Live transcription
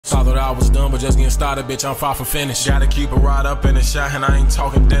thought I was done, but just getting started, bitch, I'm far from finished. Gotta keep it right up in the shot, and I ain't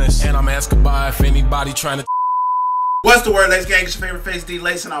talking Dennis. And I'm asking by if anybody trying to. What's the word, Lace Gang? It's your favorite face, D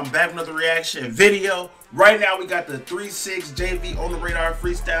Lace, and I'm back with another reaction video. Right now, we got the 3-6 Jayve on the radar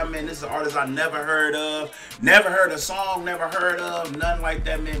freestyle, man. This is an artist I never heard of. Never heard a song, never heard of, nothing like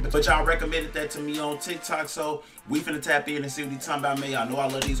that, man. But y'all recommended that to me on TikTok, so we finna tap in and see what he's talking about, man. Y'all know I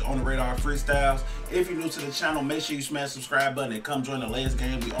love these on the radar freestyles. If you're new to the channel, make sure you smash the subscribe button and come join the Lace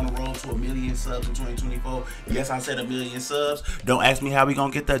Gang. We on the road to 1 million subs in 2024. Yes, I said 1 million subs. Don't ask me how we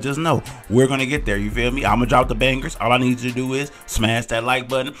gonna get that. Just know we're gonna get there. You feel me? I'm gonna drop the bangers. All I need you to do is smash that like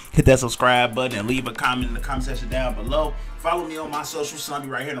button, hit that subscribe button, and leave a comment in the comment section down below. Follow me on my socials, son.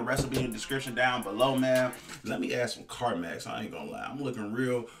 Right here in the rest will be in the description down below, man. Let me add some Carmax. I ain't gonna lie. I'm looking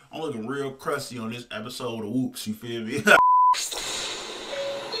real crusty on this episode of Whoops. You feel me? The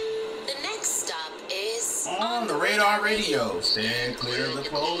next stop is on the radar radio. Stand clear of the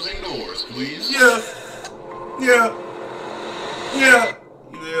closing doors, please. Yeah.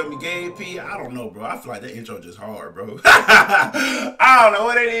 You feel me? Gay P. I don't know, bro. I feel like that intro just hard, bro. I don't know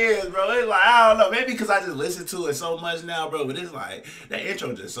what it is, bro. It's like, I don't know. Maybe because I just listen to it so much now, bro. But it's like that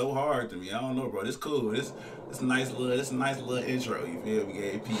intro just so hard to me. I don't know, bro. It's cool. It's a nice little intro. You feel me?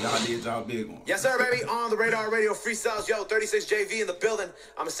 Gay P. Y'all did y'all big one. Yes, sir, baby. On the radar radio freestyles. Yo, 36 Jayve in the building.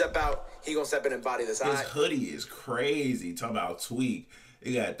 I'm gonna step out. He gonna step in and body this. His hoodie is crazy. Talking about tweak.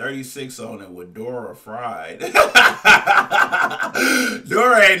 It got 36 on it with Dora fried. Dora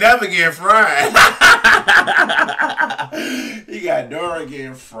ain't never getting fried. He got Dora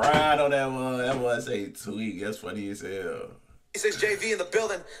getting fried on that one. That one say tweak. That's funny as hell. 36 Jayve in the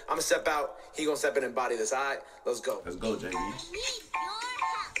building. I'm gonna step out. He gonna step in and body this. All right, let's go. Let's go, Jayve.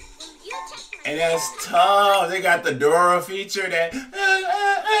 And that's tough. They got the Dora feature that.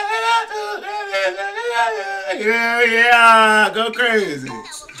 Yeah, go crazy.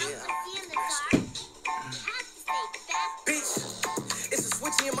 Bitch, it's a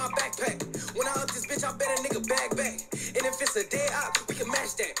switchy in my backpack. When I up this bitch, I bet a nigga bag back. And if it's a dead op, we can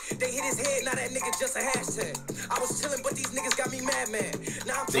match that. They hit his head, now that nigga just a hashtag. I was chilling, but these niggas got me mad.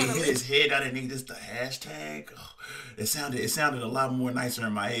 Now I'm they hit his head, now that nigga just the hashtag. Oh, it sounded a lot more nicer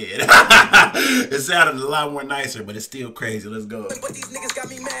in my head. It sounded a lot more nicer, but it's still crazy. Let's go. But these niggas got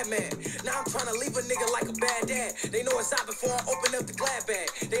me mad. Now I'm trying to leave a nigga like a bad dad. They know it's out before I open up the glad bag.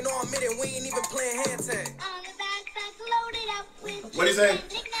 They know I'm in it, we ain't even playing hand tag. What'd he say?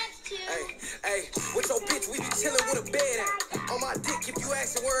 Hey, with your bitch, we be chillin' with a bed at. On my dick, if you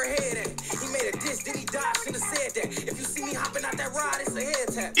askin' where her head at. He made a diss, then he died, should've said that. If you see me hopping out that ride, it's a head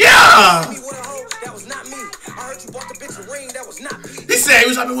tap. Yeah! You see me with a hoe, that was not me. I heard you bought the bitch a ring, that was not me. He said he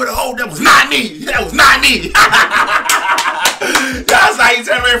was hopping with a hoe, that was not me. That was not me. That's how he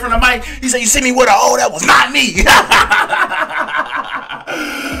turned away from the mic. He said, you see me with a hoe, that was not me.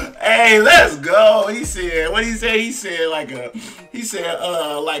 Hey, let's go. He said, what he said? He said like a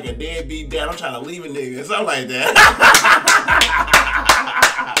deadbeat dad. I'm trying to leave a nigga, something like that.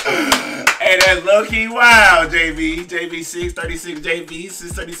 Hey, that's low-key wild, Jayve. Jayve 636, Jayve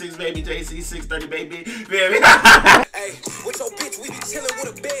 636, baby. JC 630, baby. Hey, with your bitch, we be chillin'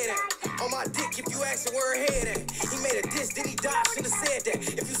 with a bed at. On my dick, if you askin' where her head at. He made a diss, then he died, should've said that.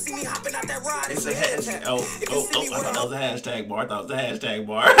 If you see me hopping out that ride, it's a hashtag. I thought that was a hashtag bar. If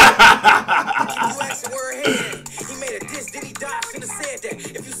you askin' where her head at. He made a diss, then he died, should've said that.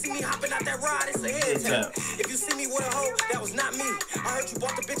 If you see me hopping out that ride, it's a head tap. If you see me with a hoe, that was not me. I heard you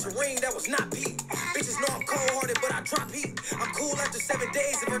bought the bitch a ring, that was not Pete. Bitches know I'm cold-hearted, but I drop heat. I'm cool after 7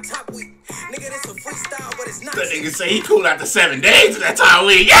 days of her top week. Nigga, this a freestyle, but it's not. The nigga say he cool after 7 days of that top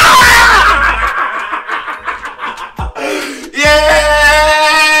week. Yeah! Yeah!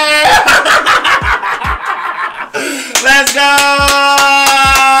 Let's go!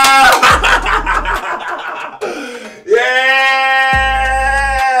 Yeah!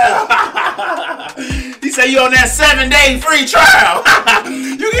 He said you on that 7-day free trial.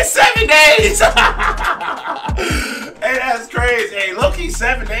 You get 7 days. Hey, that's crazy. Hey, low-key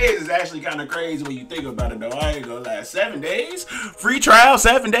 7 days is actually kind of crazy when you think about it, though. I ain't gonna lie. 7 days? Free trial,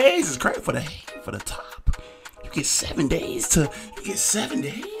 7 days is crazy for the top. You get 7 days to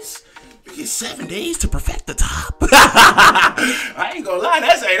perfect the top. I ain't gonna lie,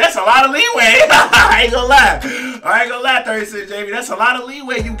 that's a lot of leeway. I ain't gonna lie, 36 Jayve. That's a lot of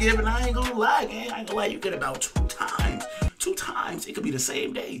leeway you giving. I ain't gonna lie, gang. I ain't gonna lie, you get about 2 times. 2 times. It could be the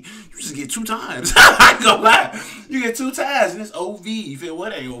same day. You just get 2 times. I ain't gonna lie. You get 2 times, and it's OV. You feel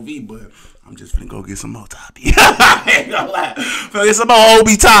what? Ain't OV, but I'm just finna go get some more topping. I ain't gonna lie. Finna get some more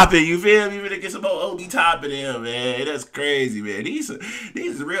OB topping. You feel me? Finna get some more OB topping in, man. That's crazy, man. These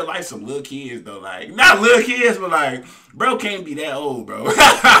is real life some little kids, though. Like, not little kids, but like, bro can't be that old, bro. Like,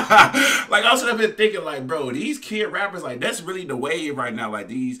 I also been thinking, like, bro, these kid rappers, like, that's really the wave right now. Like,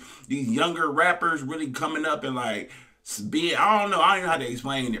 these younger rappers really coming up and, like, I don't know how to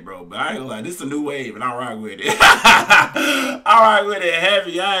explain it, bro, but I ain't gonna lie, this is a new wave and I rock with it. I rock with it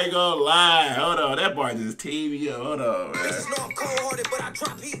heavy, I ain't gonna lie. Hold on, that part just teed me up. Hold on, man. Bitches know I'm cold-hearted, but I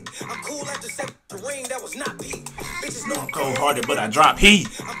drop heat. I'm cool after 7 ring, that was not peak. Bitches know I'm cold-hearted, but I drop heat.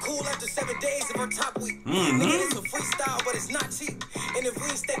 I'm cool after 7 days of her top week. Nigga, it's a freestyle, but it's not cheap. And if we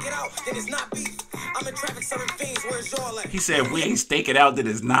ain't stake it out, then it's not beef. I'm in traffic serving fiends, where's y'all at? He said, if we ain't stake it out, then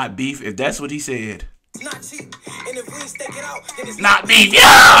it's not beef. If that's what he said. It's not cheap. And if we ain't stake it out, then it's not beef.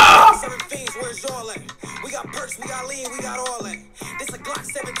 Yeah! Serving fiends, where's y'all at? We got perks, we got lean, we got all that. This a Glock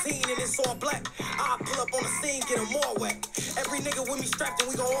 17 and it's all black. I'll pull up on the scene, get them all wet. Every nigga with me strapped and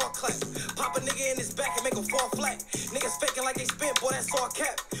we gon' all clap. Pop a nigga in his back and make him fall flat. Niggas faking like they spent, boy, that's all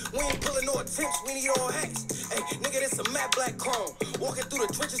cap. We ain't pulling no attempts, we need all hacks. Hey, nigga, this a matte black chrome. Walking through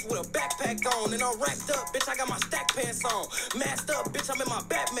the trenches with a backpack on. And I'm racked up, bitch, I got my stack pants on. Masked up, bitch, I'm in my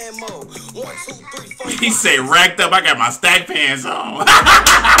Batman mode. 1, 2, 3, 4. He said racked up, I got my stack pants on.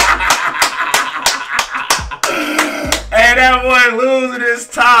 Hey, that boy losing his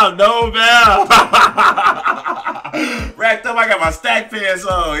top, no bell. Racked up, I got my stack pants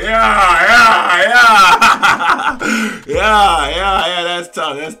on. Yeah, that's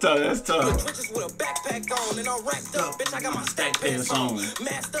tough. Trenches with a backpack on, and I'm racked up, bitch, I got my stack pants on.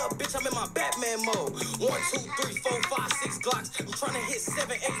 Masked up, bitch, I'm in my Batman mode. 1, 2, 3, 4, 5, 6 Glocks. I'm trying to hit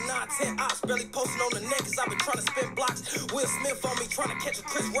 7, 8, 9, 10 ops. Barely posting on the net, cause I've been trying to spin blocks. Will Smith on me, trying to catch a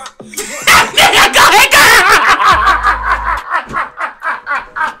Chris Rock.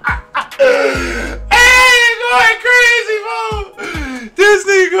 Hey, going crazy, bro. This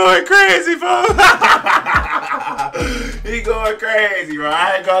nigga going crazy, bro. He going crazy, bro.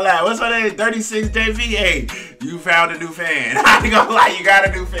 I ain't gonna lie. What's my name? 36 Jayve. Hey, you found a new fan. I ain't gonna lie. You got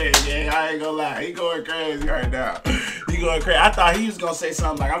a new fan, yeah. I ain't gonna lie. He going crazy right now. He going crazy. I thought he was gonna say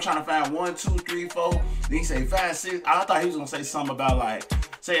something like, I'm trying to find 1, 2, 3, 4. Then he say 5, 6. I thought he was gonna say something about like,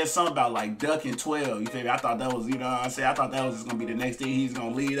 saying something about like ducking 12. You feel me? I thought that was, you know what I'm saying? I thought that was just gonna be the next thing he's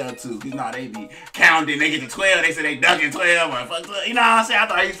gonna lead up to. You know, they be counting, they get to 12, they say they ducking 12 or fuck 12. You know what I'm saying? I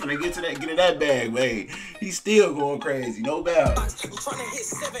thought he was gonna get to that, get in that bag, but hey, he's still going crazy, no doubt. I'm trying to hit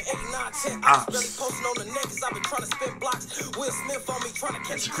 7, 8, 9, 10 ops. Barely posting on the net, cause I've been trying to spin blocks. Will Smith on me, trying to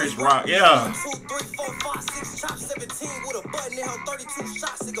catch Chris Rock, yeah. 1, 2, 3, 4, 5, 6 chops, 17 with a button, it held 32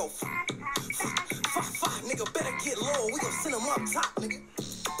 shots. It go, nigga, better get low, we gon' send him up top, nigga.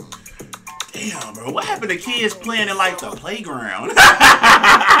 Damn, bro, what happened to kids playing in like the playground? He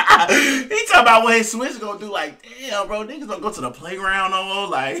talking about what his Switch gonna do. Like, damn, bro, niggas don't go to the playground no more.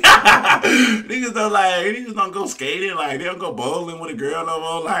 Like, niggas don't go skating. Like, they don't go bowling with a girl no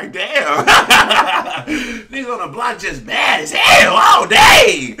more. Like, damn, niggas on the block just bad as hell all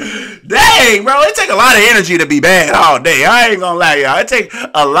day. Dang, bro, it take a lot of energy to be bad all day. I ain't gonna lie, y'all. It take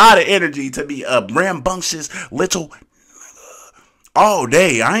a lot of energy to be a rambunctious little all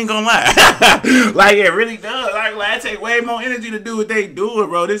day. I ain't gonna lie. Like, it really does. Like, it take way more energy to do what they doing,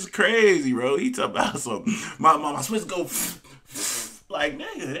 bro. This is crazy, bro. He talking about some, my Swiss go like,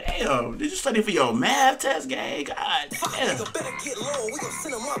 nigga, damn. Did you study for your math test, gang? God damn. Nigga, better get low. We gon'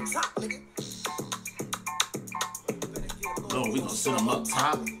 send him up top, nigga. Low, we gon' send him up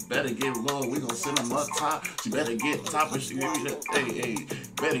top. Better get low, we gon' send him up top. She better get top and she give me that. Hey,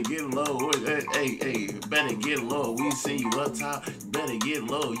 better get low. Hey, better get low. We send you up top. Better get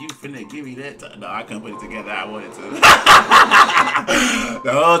low. You finna give me that top. No, I couldn't put it together. I wanted to.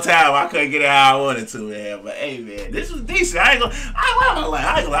 The whole time I couldn't get it how I wanted to, man. But hey, man, this was decent. I ain't gonna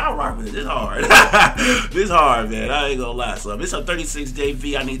lie. I rock with it. This hard. This hard, man. I ain't gonna lie. So if it's a 36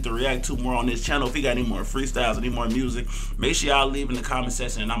 Jayve, I need to react to more on this channel. If you got any more freestyles, any more music, make sure y'all leave in the comment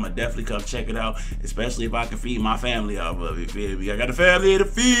section, and I'm gonna definitely come check it out, especially if I can feed my family off of it. You feel me? I got a family to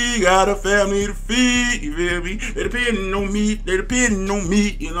feed, you feel me? They depending on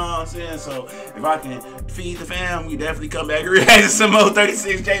me, you know what I'm saying? So if I can feed the fam, we definitely come back and react to some more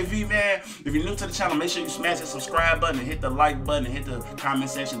 36 Jayve, man. If you're new to the channel, make sure you smash that subscribe button and hit the like button and hit the comment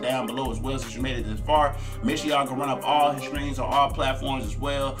section down below as well, since you made it this far. Make sure y'all can run up all his streams on all platforms as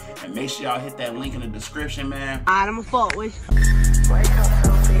well, and make sure y'all hit that link in the description, man. Alright, I'm a fault with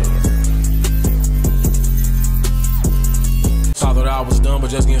Saw that I was done. done, but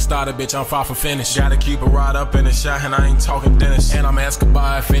just getting started, bitch, I'm far from finished. Gotta keep it right up in the shot, and I ain't talking dentist. And I'm asking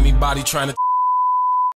by if anybody trying to